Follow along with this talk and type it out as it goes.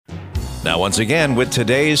Now, once again, with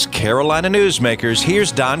today's Carolina Newsmakers,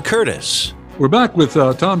 here's Don Curtis. We're back with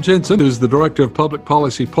Tom Jensen, who's the Director of Public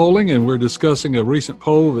Policy Polling, and we're discussing a recent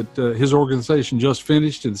poll that his organization just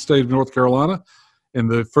finished in the state of North Carolina. In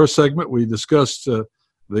the first segment, we discussed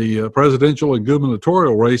the presidential and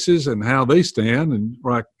gubernatorial races and how they stand and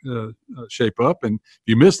shape up. And if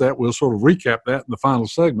you missed that, we'll sort of recap that in the final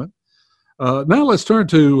segment. Now let's turn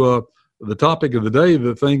to the topic of the day,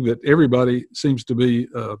 the thing that everybody seems to be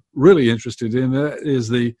really interested in, that is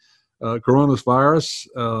the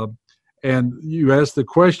coronavirus. And you asked the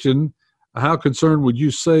question, how concerned would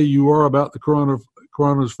you say you are about the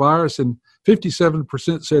coronavirus? And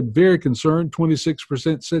 57% said very concerned,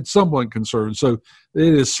 26% said somewhat concerned. So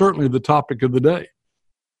it is certainly the topic of the day.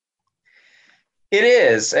 It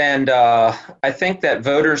is, and I think that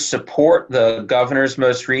voters support the governor's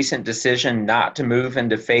most recent decision not to move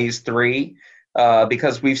into phase 3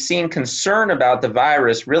 because we've seen concern about the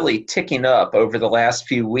virus really ticking up over the last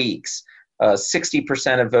few weeks.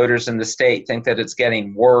 60% of voters in the state think that it's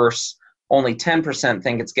getting worse. Only 10%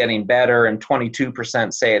 think it's getting better, and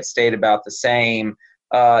 22% say it stayed about the same.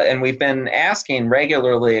 And we've been asking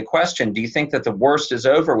regularly a question, do you think that the worst is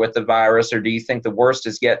over with the virus, or do you think the worst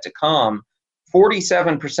is yet to come?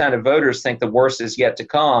 47% of voters think the worst is yet to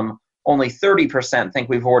come. Only 30% think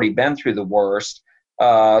we've already been through the worst.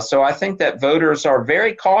 So I think that voters are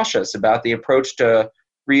very cautious about the approach to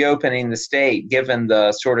reopening the state, given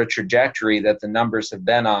the sort of trajectory that the numbers have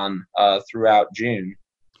been on throughout June.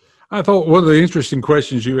 I thought one of the interesting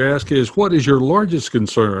questions you ask is, what is your largest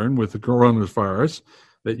concern with the coronavirus?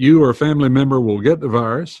 That you or a family member will get the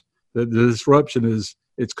virus, that the disruption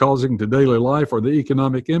it's causing to daily life, or the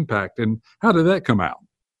economic impact? And how did that come out?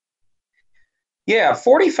 Yeah,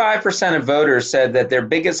 45% of voters said that their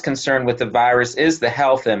biggest concern with the virus is the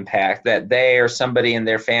health impact, that they or somebody in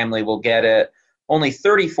their family will get it. Only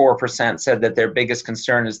 34% said that their biggest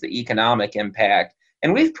concern is the economic impact.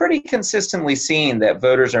 And we've pretty consistently seen that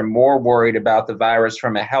voters are more worried about the virus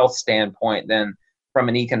from a health standpoint than from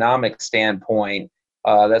an economic standpoint.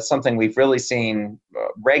 That's something we've really seen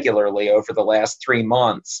regularly over the last 3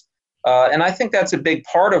 months. And I think that's a big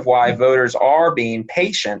part of why voters are being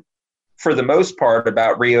patient, for the most part,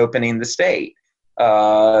 about reopening the state,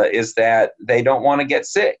 is that they don't want to get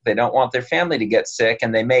sick. They don't want their family to get sick,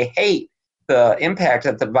 and they may hate the impact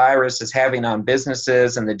that the virus is having on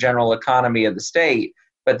businesses and the general economy of the state,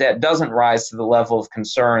 but that doesn't rise to the level of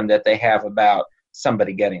concern that they have about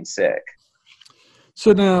somebody getting sick.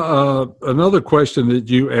 So now another question that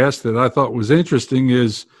you asked that I thought was interesting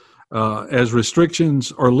is, as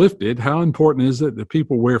restrictions are lifted, how important is it that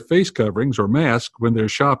people wear face coverings or masks when they're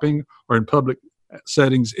shopping or in public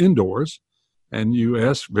settings indoors? And you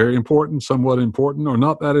asked, very important, somewhat important, or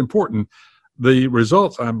not that important. The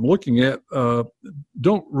results I'm looking at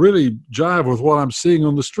don't really jive with what I'm seeing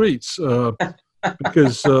on the streets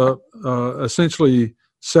because essentially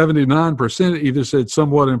 79% either said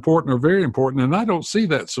somewhat important or very important, and I don't see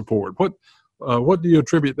that support. What do you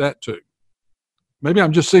attribute that to? Maybe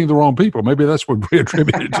I'm just seeing the wrong people. Maybe that's what we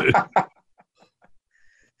attribute it to.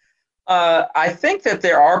 I think that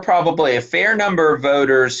there are probably a fair number of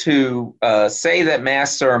voters who say that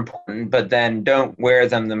masks are important, but then don't wear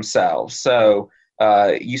them themselves. So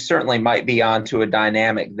you certainly might be onto a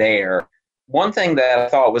dynamic there. One thing that I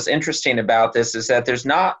thought was interesting about this is that there's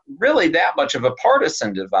not really that much of a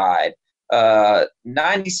partisan divide.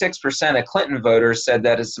 96% of Clinton voters said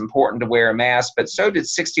that it's important to wear a mask, but so did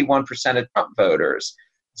 61% of Trump voters.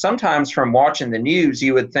 Sometimes from watching the news,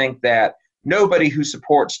 you would think that nobody who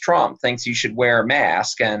supports Trump thinks you should wear a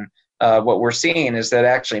mask. And what we're seeing is that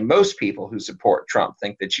actually most people who support Trump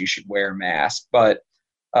think that you should wear a mask. But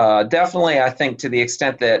definitely, I think to the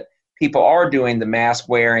extent that people are doing the mask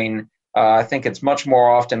wearing, I think it's much more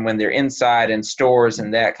often when they're inside in stores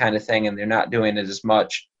and that kind of thing, and they're not doing it as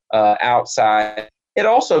much outside. It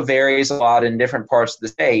also varies a lot in different parts of the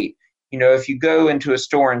state. You know, if you go into a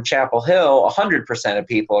store in Chapel Hill, 100% of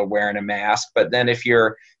people are wearing a mask. But then if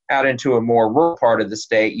you're out into a more rural part of the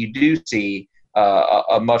state, you do see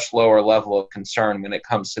a much lower level of concern when it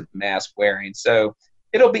comes to the mask wearing. So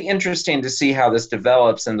it'll be interesting to see how this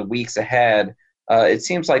develops in the weeks ahead. It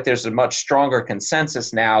seems like there's a much stronger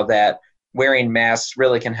consensus now that wearing masks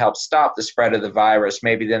really can help stop the spread of the virus,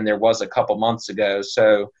 maybe than there was a couple months ago.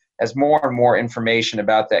 So as more and more information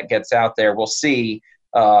about that gets out there, we'll see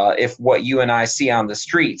if what you and I see on the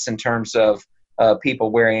streets in terms of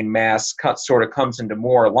people wearing masks sort of comes into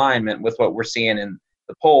more alignment with what we're seeing in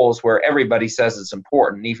the polls, where everybody says it's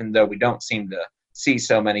important, even though we don't seem to see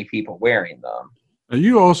so many people wearing them.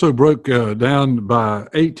 You also broke down by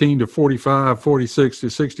 18 to 45, 46 to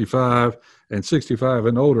 65, and 65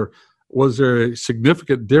 and older. Was there a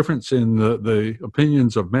significant difference in the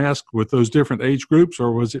opinions of masks with those different age groups,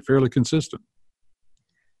 or was it fairly consistent?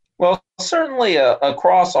 Well, certainly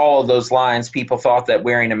across all of those lines, people thought that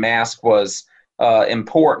wearing a mask was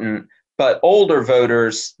important, but older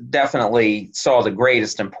voters definitely saw the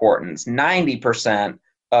greatest importance. 90%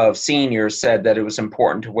 of seniors said that it was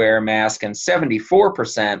important to wear a mask, and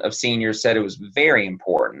 74% of seniors said it was very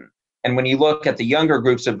important. And when you look at the younger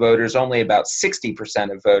groups of voters, only about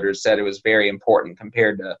 60% of voters said it was very important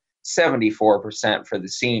compared to 74% for the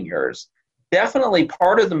seniors. Definitely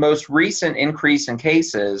part of the most recent increase in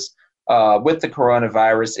cases with the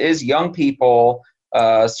coronavirus is young people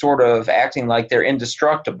sort of acting like they're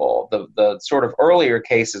indestructible. The sort of earlier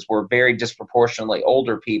cases were very disproportionately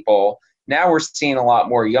older people. Now we're seeing a lot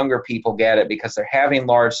more younger people get it because they're having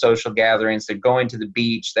large social gatherings, they're going to the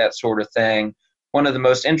beach, that sort of thing. One of the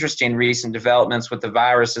most interesting recent developments with the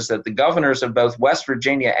virus is that the governors of both West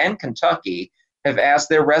Virginia and Kentucky have asked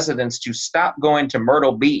their residents to stop going to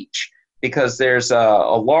Myrtle Beach because there's a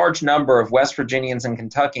large number of West Virginians and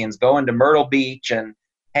Kentuckians going to Myrtle Beach and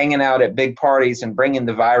hanging out at big parties and bringing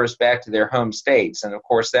the virus back to their home states. And of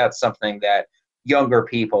course, that's something that younger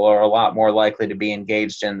people are a lot more likely to be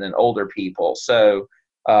engaged in than older people. So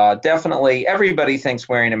definitely everybody thinks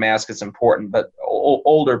wearing a mask is important, but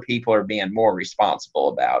older people are being more responsible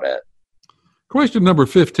about it. Question number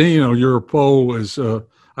 15 on your poll is,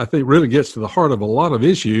 I think, really gets to the heart of a lot of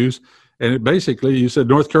issues. And it basically, you said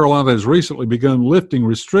North Carolina has recently begun lifting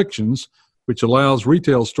restrictions, which allows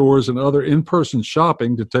retail stores and other in-person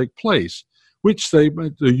shopping to take place. Which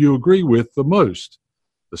statement do you agree with the most?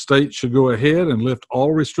 The state should go ahead and lift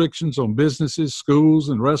all restrictions on businesses, schools,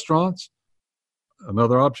 and restaurants.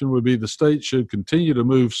 Another option would be the state should continue to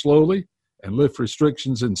move slowly and lift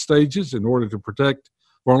restrictions in stages in order to protect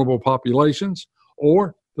vulnerable populations.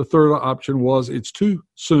 Or the third option was it's too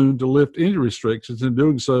soon to lift any restrictions, and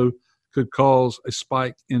doing so could cause a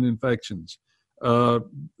spike in infections. The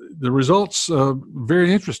results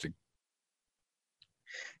very interesting.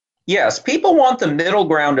 Yes, people want the middle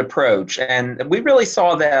ground approach, and we really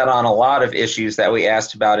saw that on a lot of issues that we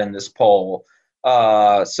asked about in this poll.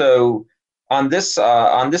 So on this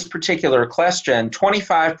particular question,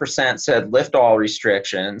 25% said lift all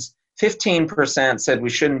restrictions, 15% said we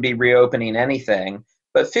shouldn't be reopening anything,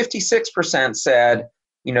 but 56% said,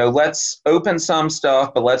 let's open some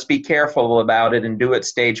stuff, but let's be careful about it and do it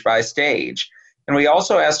stage by stage. And we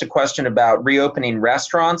also asked a question about reopening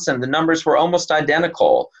restaurants, and the numbers were almost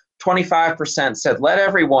identical. 25% said let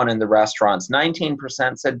everyone in the restaurants,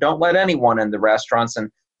 19% said don't let anyone in the restaurants,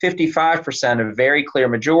 and 55%, a very clear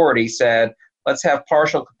majority, said let's have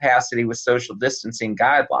partial capacity with social distancing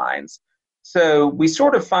guidelines. So we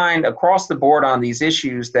sort of find across the board on these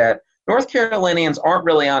issues that North Carolinians aren't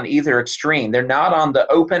really on either extreme. They're not on the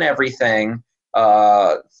open everything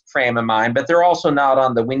frame of mind, but they're also not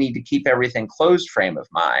on the we need to keep everything closed frame of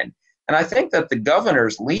mind. And I think that the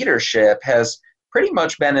governor's leadership has pretty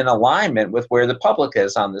much been in alignment with where the public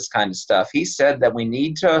is on this kind of stuff. He said that we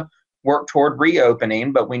need to work toward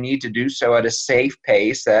reopening, but we need to do so at a safe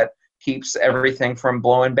pace that keeps everything from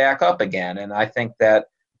blowing back up again. And I think that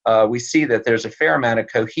we see that there's a fair amount of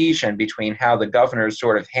cohesion between how the governor is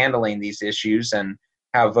sort of handling these issues and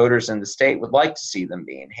how voters in the state would like to see them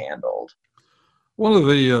being handled. One of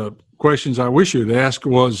the questions I wish you'd ask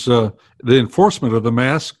was the enforcement of the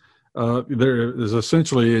mask. There is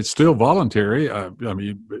essentially, it's still voluntary. I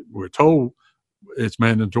mean, we're told it's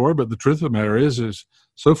mandatory, but the truth of the matter is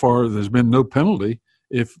so far there's been no penalty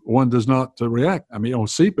if one does not react. I mean, on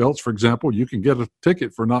seatbelts, for example, you can get a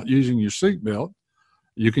ticket for not using your seatbelt.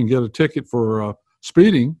 You can get a ticket for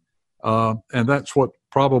speeding, and that's what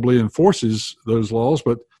probably enforces those laws.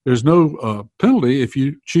 But there's no penalty if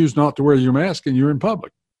you choose not to wear your mask and you're in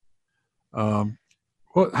public.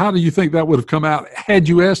 How do you think that would have come out had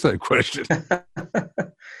you asked that question?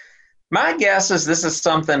 My guess is this is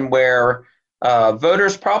something where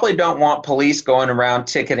voters probably don't want police going around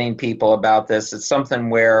ticketing people about this. It's something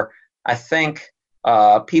where I think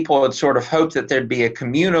people would sort of hope that there'd be a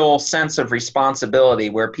communal sense of responsibility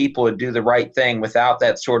where people would do the right thing without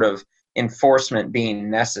that sort of enforcement being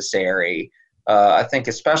necessary. I think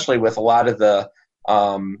especially with a lot of the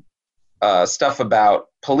stuff about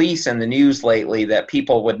police in the news lately, that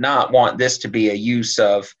people would not want this to be a use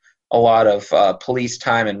of a lot of police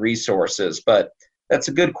time and resources. But that's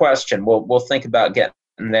a good question. We'll think about getting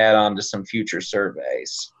that onto some future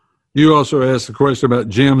surveys. You also asked the question about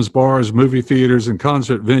gyms, bars, movie theaters, and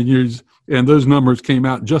concert venues, and those numbers came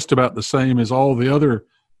out just about the same as all the other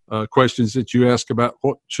questions that you asked about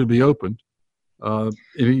what should be opened. One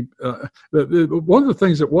of the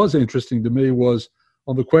things that was interesting to me was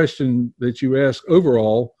on the question that you asked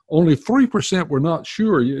overall, only 3% were not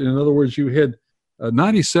sure. In other words, you had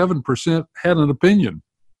 97% had an opinion.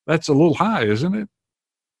 That's a little high, isn't it?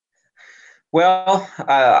 Well,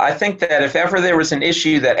 I think that if ever there was an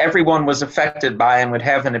issue that everyone was affected by and would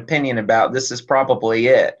have an opinion about, this is probably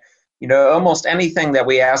it. Almost anything that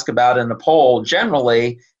we ask about in the poll,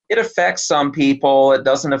 generally, it affects some people. It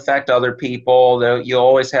doesn't affect other people. You'll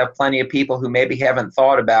always have plenty of people who maybe haven't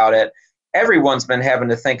thought about it. Everyone's been having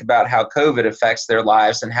to think about how COVID affects their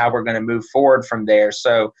lives and how we're going to move forward from there.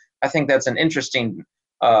 So I think that's an interesting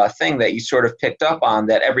thing that you sort of picked up on,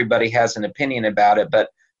 that everybody has an opinion about it. But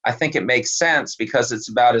I think it makes sense because it's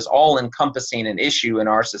about as all-encompassing an issue in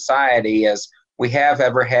our society as we have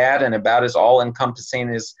ever had, and about as all-encompassing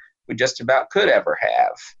as we just about could ever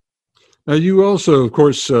have. Now, you also, of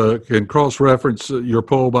course, can cross-reference your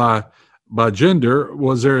poll by gender.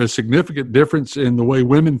 Was there a significant difference in the way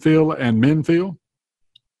women feel and men feel?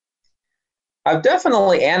 I've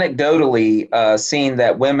definitely anecdotally seen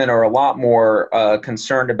that women are a lot more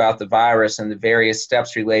concerned about the virus and the various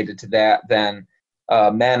steps related to that than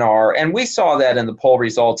men are. And we saw that in the poll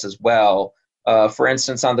results as well. For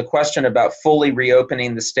instance, on the question about fully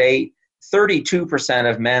reopening the state, 32%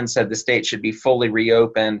 of men said the state should be fully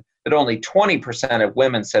reopened, but only 20% of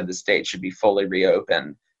women said the state should be fully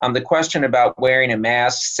reopened. On the question about wearing a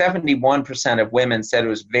mask, 71% of women said it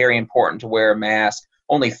was very important to wear a mask.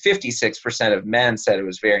 Only 56% of men said it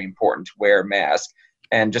was very important to wear a mask.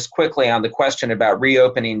 And just quickly on the question about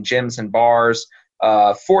reopening gyms and bars,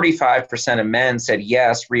 45% of men said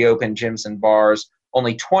yes, reopen gyms and bars.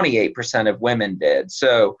 Only 28% of women did.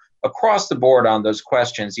 So across the board on those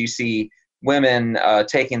questions, you see women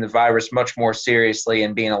taking the virus much more seriously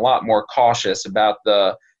and being a lot more cautious about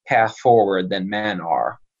the path forward than men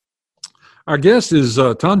are. Our guest is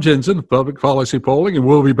Tom Jensen of Public Policy Polling, and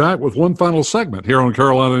we'll be back with one final segment here on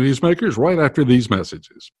Carolina Newsmakers right after these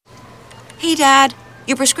messages. Hey, Dad,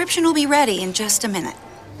 your prescription will be ready in just a minute.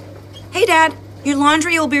 Hey, Dad, your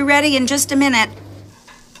laundry will be ready in just a minute.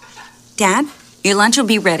 Dad, your lunch will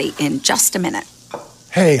be ready in just a minute.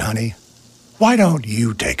 Hey, honey, why don't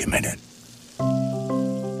you take a minute?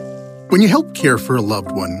 When you help care for a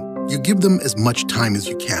loved one, you give them as much time as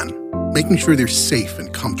you can, making sure they're safe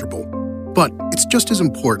and comfortable. But it's just as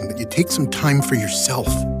important that you take some time for yourself.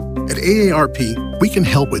 At AARP, we can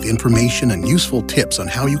help with information and useful tips on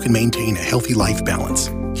how you can maintain a healthy life balance,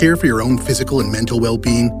 care for your own physical and mental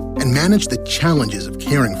well-being, and manage the challenges of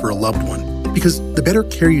caring for a loved one. Because the better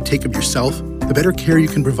care you take of yourself, the better care you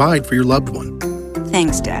can provide for your loved one.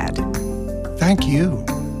 Thanks, Dad. Thank you.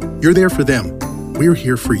 You're there for them. We're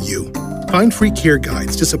here for you. Find free care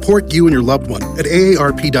guides to support you and your loved one at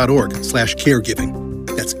aarp.org/caregiving.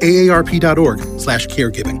 That's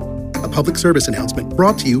aarp.org/caregiving. A public service announcement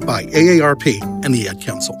brought to you by AARP and the Ad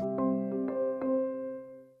Council.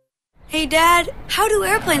 Hey, Dad, how do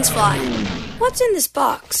airplanes fly? What's in this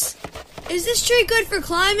box? Is this tree good for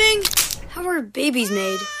climbing? How are babies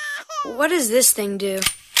made? What does this thing do?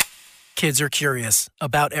 Kids are curious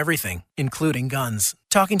about everything, including guns.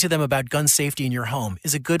 Talking to them about gun safety in your home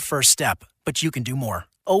is a good first step, but you can do more.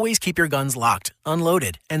 Always keep your guns locked,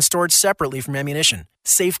 unloaded, and stored separately from ammunition.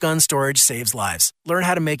 Safe gun storage saves lives. Learn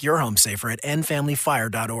how to make your home safer at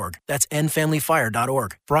endfamilyfire.org. That's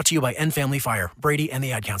endfamilyfire.org. Brought to you by End Family Fire, Brady, and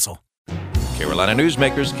the Ad Council. Carolina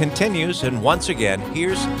Newsmakers continues, and once again,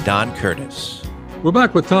 here's Don Curtis. We're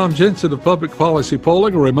back with Tom Jensen of Public Policy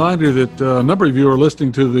Polling. A reminder that a number of you are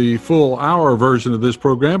listening to the full hour version of this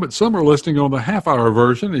program, but some are listening on the half-hour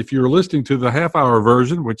version. If you're listening to the half-hour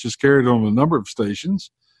version, which is carried on a number of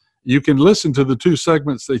stations, you can listen to the two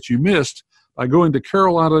segments that you missed by going to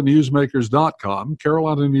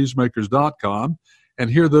carolinanewsmakers.com,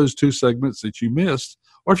 and hear those two segments that you missed.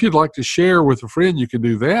 Or if you'd like to share with a friend, you can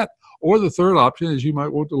do that. Or the third option is you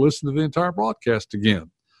might want to listen to the entire broadcast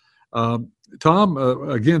again. Tom,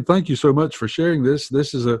 again, thank you so much for sharing this.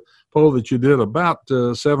 This is a poll that you did about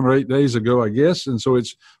 7 or 8 days ago, I guess, and so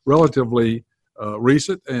it's relatively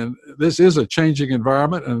recent. And this is a changing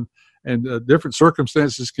environment, and different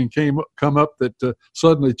circumstances can come up that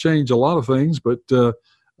suddenly change a lot of things. But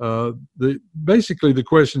basically the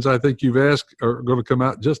questions I think you've asked are going to come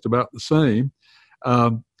out just about the same.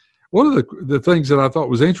 One of the things that I thought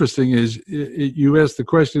was interesting is you asked the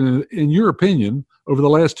question, in your opinion, over the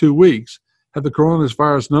last 2 weeks, have the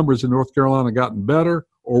coronavirus numbers in North Carolina gotten better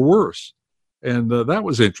or worse? And that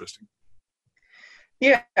was interesting.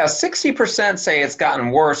 Yeah, 60% say it's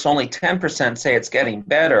gotten worse. Only 10% say it's getting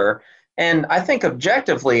better. And I think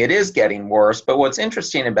objectively it is getting worse. But what's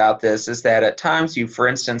interesting about this is that at times you've, for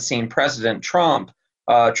instance, seen President Trump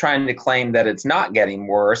trying to claim that it's not getting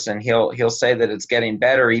worse, and he'll say that it's getting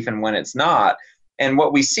better even when it's not. And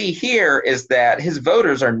what we see here is that his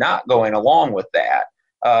voters are not going along with that.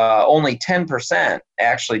 Only 10%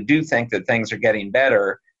 actually do think that things are getting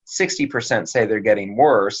better. 60% say they're getting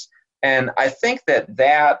worse. And I think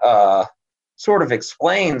that sort of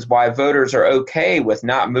explains why voters are okay with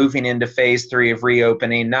not moving into phase 3 of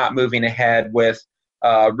reopening, not moving ahead with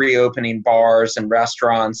reopening bars and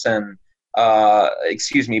restaurants and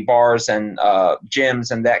bars and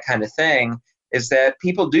gyms and that kind of thing, is that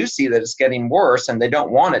people do see that it's getting worse and they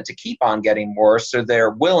don't want it to keep on getting worse. So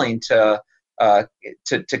they're willing to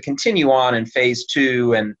continue on in phase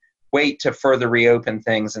 2 and wait to further reopen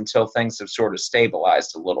things until things have sort of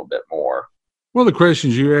stabilized a little bit more. One of the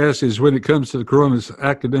questions you asked is, when it comes to the coronavirus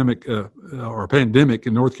academic or pandemic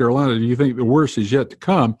in North Carolina, do you think the worst is yet to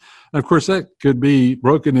come? And of course, that could be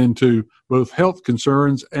broken into both health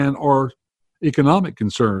concerns and or economic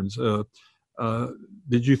concerns.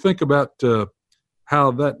 Did you think about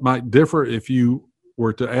how that might differ if you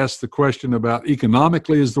were to ask the question about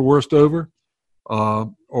economically is the worst over,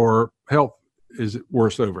 or health is it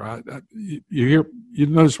worst over? You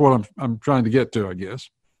notice what I'm trying to get to, I guess.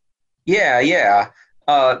 Yeah.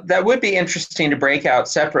 That would be interesting to break out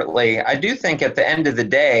separately. I do think at the end of the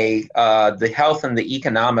day, the health and the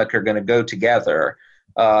economic are going to go together.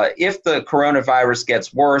 If the coronavirus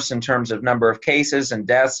gets worse in terms of number of cases and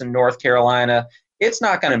deaths in North Carolina, it's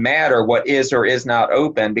not going to matter what is or is not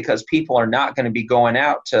open, because people are not going to be going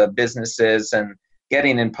out to businesses and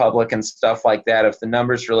getting in public and stuff like that if the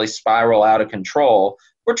numbers really spiral out of control.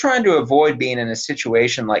 We're trying to avoid being in a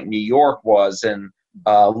situation like New York was in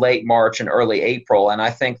late March and early April. And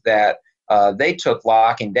I think that they took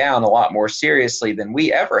locking down a lot more seriously than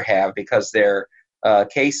we ever have, because their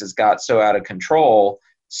cases got so out of control.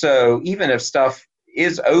 So even if stuff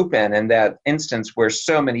is open in that instance where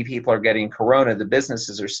so many people are getting corona, the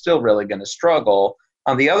businesses are still really going to struggle.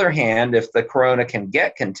 On the other hand, if the corona can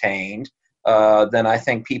get contained, then I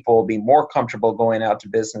think people will be more comfortable going out to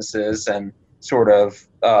businesses and sort of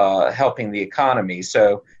helping the economy.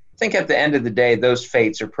 So I think at the end of the day, those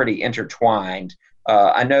fates are pretty intertwined.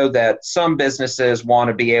 I know that some businesses want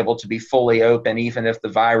to be able to be fully open, even if the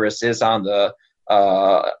virus is on the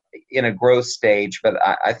in a growth stage. But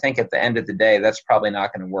I think at the end of the day, that's probably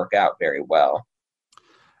not going to work out very well.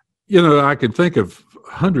 You know, I can think of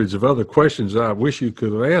hundreds of other questions I wish you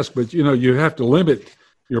could have asked, but, you know, you have to limit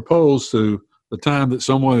your polls to the time that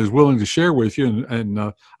someone is willing to share with you.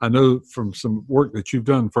 And I know from some work that you've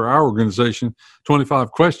done for our organization,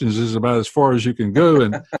 25 questions is about as far as you can go.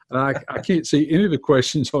 And I can't see any of the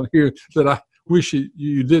questions on here that I wish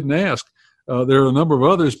you didn't ask. There are a number of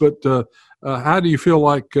others, but how do you feel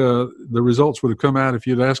like the results would have come out if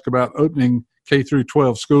you'd asked about opening K through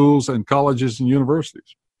 12 schools and colleges and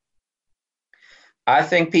universities? I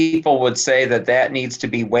think people would say that needs to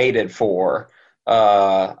be waited for.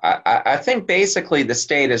 I think basically the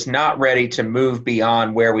state is not ready to move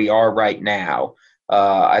beyond where we are right now.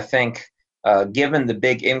 I think given the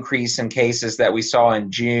big increase in cases that we saw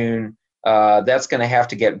in June, that's going to have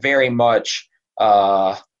to get very much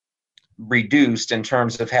reduced in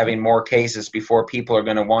terms of having more cases before people are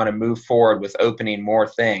going to want to move forward with opening more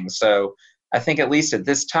things. So I think at least at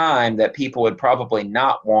this time that people would probably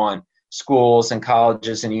not want schools and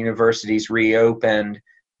colleges and universities reopened.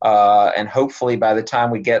 And hopefully by the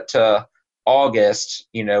time we get to August,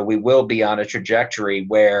 you know, we will be on a trajectory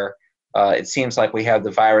where it seems like we have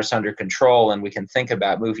the virus under control and we can think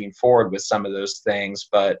about moving forward with some of those things.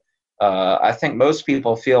 But I think most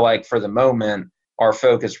people feel like for the moment, our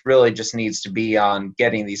focus really just needs to be on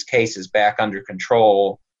getting these cases back under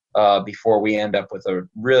control before we end up with a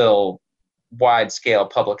real wide-scale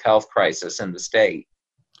public health crisis in the state.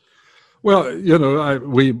 Well, you know,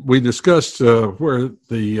 we discussed where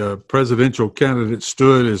the presidential candidate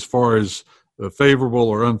stood as far as the favorable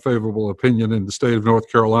or unfavorable opinion in the state of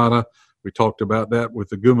North Carolina. We talked about that with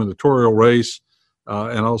the gubernatorial race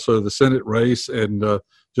and also the Senate race. And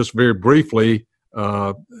just very briefly,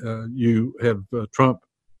 you have Trump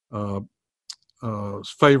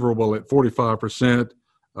favorable at 45%,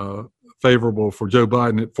 favorable for Joe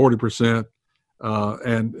Biden at 40%.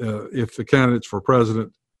 And if the candidates for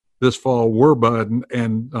president this fall were Biden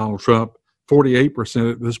and Donald Trump,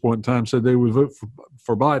 48% at this point in time said they would vote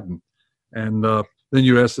for Biden. And then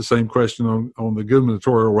you asked the same question on the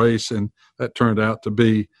gubernatorial race, and that turned out to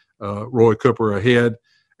be Roy Cooper ahead.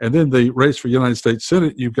 And then the race for United States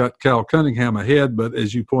Senate, you've got Cal Cunningham ahead, but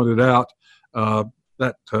as you pointed out,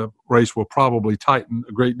 that race will probably tighten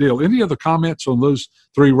a great deal. Any other comments on those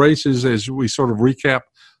three races as we sort of recap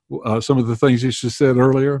some of the things you just said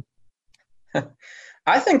earlier?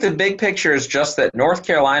 I think the big picture is just that North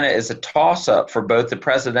Carolina is a toss-up for both the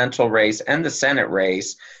presidential race and the Senate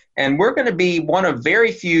race. And we're going to be one of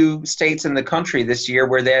very few states in the country this year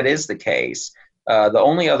where that is the case. The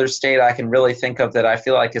only other state I can really think of that I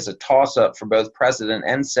feel like is a toss-up for both president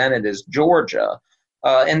and Senate is Georgia.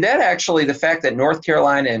 And that actually, the fact that North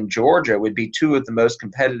Carolina and Georgia would be two of the most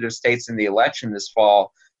competitive states in the election this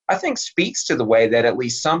fall, I think speaks to the way that at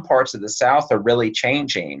least some parts of the South are really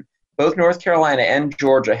changing. Both North Carolina and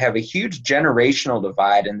Georgia have a huge generational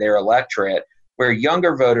divide in their electorate, where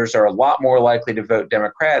younger voters are a lot more likely to vote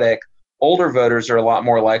Democratic, older voters are a lot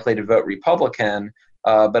more likely to vote Republican.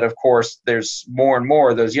 But of course, there's more and more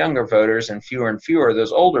of those younger voters and fewer of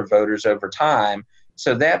those older voters over time.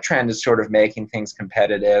 So that trend is sort of making things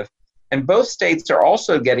competitive. And both states are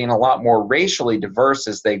also getting a lot more racially diverse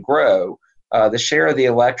as they grow. The share of the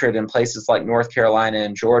electorate in places like North Carolina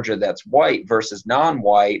and Georgia that's white versus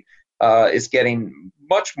non-white is getting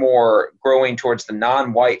much more growing towards the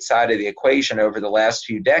non-white side of the equation over the last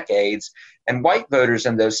few decades. And white voters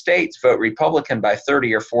in those states vote Republican by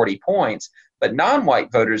 30 or 40 points, but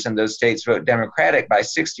non-white voters in those states vote Democratic by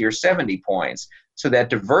 60 or 70 points. So that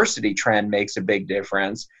diversity trend makes a big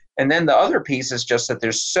difference. And then the other piece is just that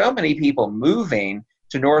there's so many people moving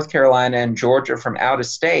to North Carolina and Georgia from out of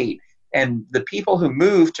state. And the people who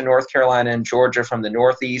move to North Carolina and Georgia from the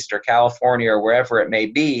Northeast or California or wherever it may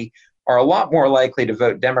be are a lot more likely to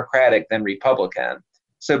vote Democratic than Republican.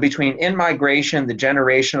 So between in-migration, the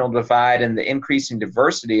generational divide, and the increasing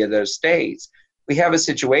diversity of those states, we have a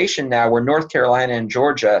situation now where North Carolina and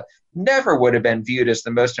Georgia never would have been viewed as the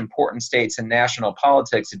most important states in national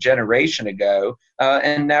politics a generation ago,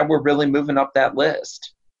 and now we're really moving up that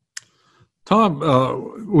list. Tom,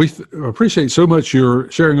 we appreciate so much your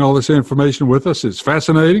sharing all this information with us. It's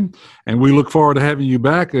fascinating, and we look forward to having you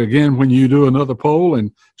back again when you do another poll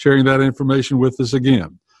and sharing that information with us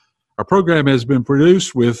again. Our program has been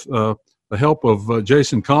produced with the help of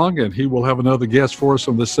Jason Kong, and he will have another guest for us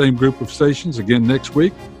on the same group of stations again next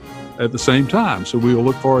week at the same time. So we will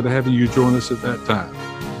look forward to having you join us at that time.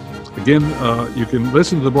 Again, you can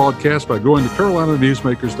listen to the broadcast by going to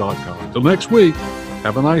carolinanewsmakers.com. Until next week,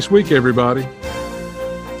 have a nice week, everybody.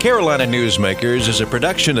 Carolina Newsmakers is a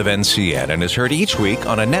production of NCN and is heard each week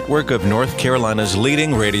on a network of North Carolina's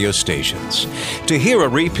leading radio stations. To hear a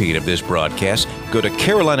repeat of this broadcast, go to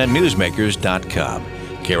carolinanewsmakers.com.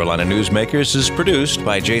 Carolina Newsmakers is produced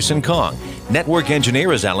by Jason Kong. Network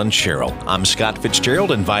engineer is Alan Sherrill. I'm Scott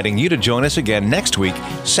Fitzgerald, inviting you to join us again next week,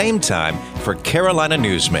 same time, for Carolina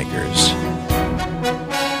Newsmakers.